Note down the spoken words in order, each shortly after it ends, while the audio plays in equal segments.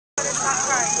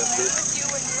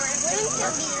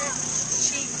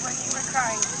cheek when you were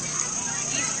crying,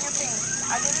 easing your pain.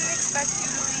 I didn't expect you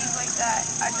to leave like that.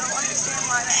 I don't understand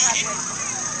why that happened.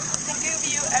 Thinking of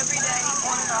you every day,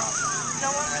 on and off.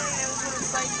 No one really knows what it's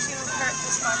like to hurt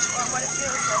this much or what it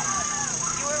feels like.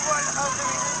 You were one of the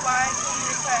reasons why I came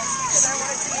to class, because I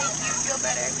wanted to make you feel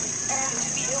better and to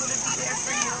be able to be there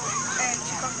for you and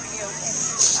to comfort you. And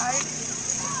I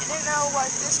didn't know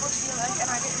what this would feel like, and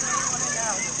I didn't really want to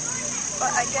know.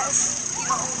 But I guess you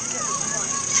don't always get what you want.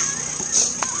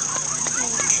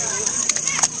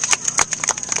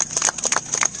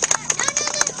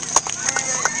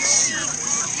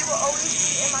 You will always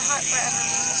be in my heart forever.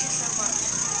 Thank you so much.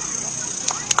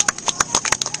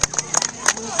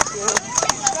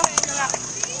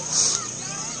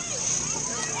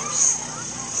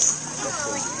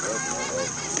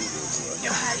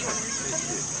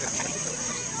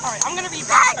 Alright, I'm going to read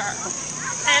back to her.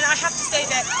 And I have to say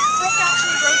that Brooke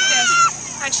actually wrote this,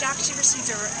 and she actually received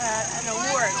an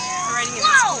award for writing it in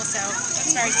school, so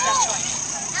it's very special.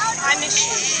 I miss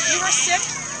you. You were sick.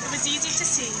 It was easy to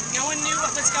see. No one knew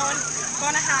what was going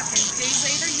to happen. Days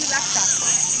later, you left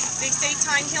us. They say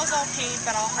time heals all pain,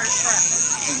 but I'll hurt forever.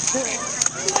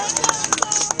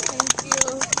 Thank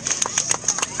you.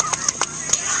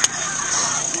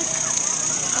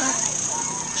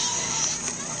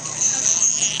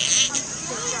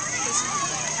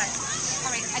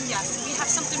 Alright, and yes, we have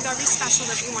something very special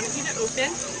that we wanted you to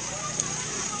open.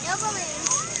 No balloons.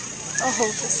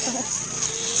 Oh, this one.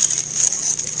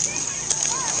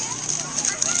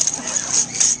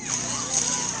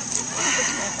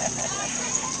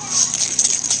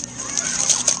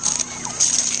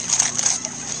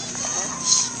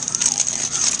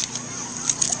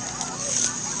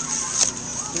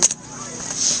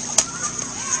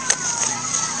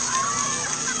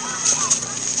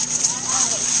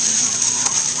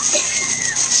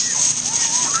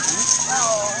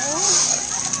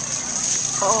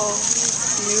 Oh,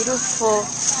 beautiful.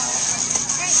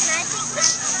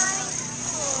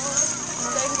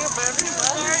 Thank you for everything.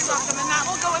 You're very welcome, and that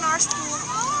will go in our school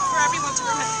for everyone to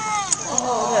remember.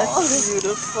 Oh, that's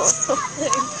beautiful.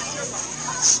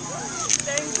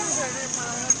 Thank you very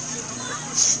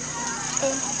much.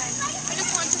 I just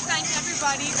want to thank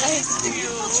everybody for this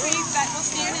beautiful tree that will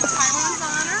stand in Tyrone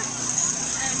honor.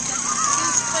 And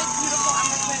this is quite beautiful.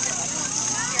 I'm going to put it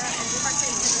here and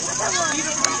partake in this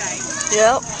beautiful day.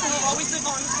 Yep. It will always live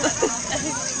on forever.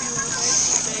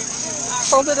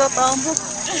 Hold it up, Alma.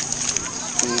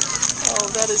 Oh,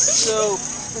 that is so.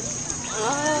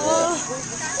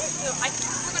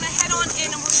 We're going to head on in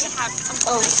and we're going to have some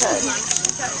Okay.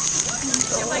 Okay.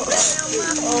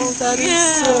 Oh, that is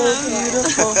so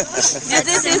beautiful. Yeah,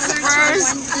 this is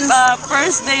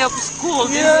first day of school.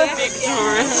 Yeah. This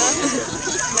picture.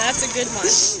 That's a good one.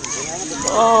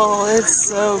 Oh, it's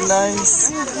so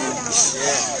nice.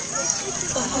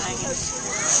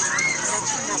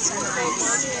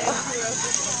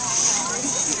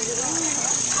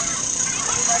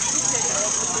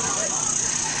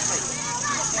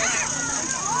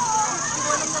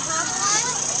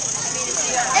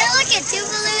 Hey, look at 2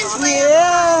 balloons.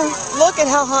 Yeah, look at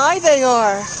how high they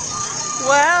are.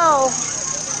 Wow.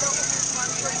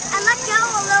 I let go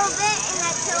a little bit and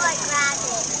until I grab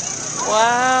it.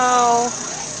 Wow.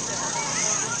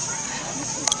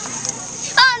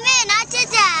 Oh man, I did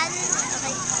that.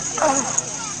 Oh.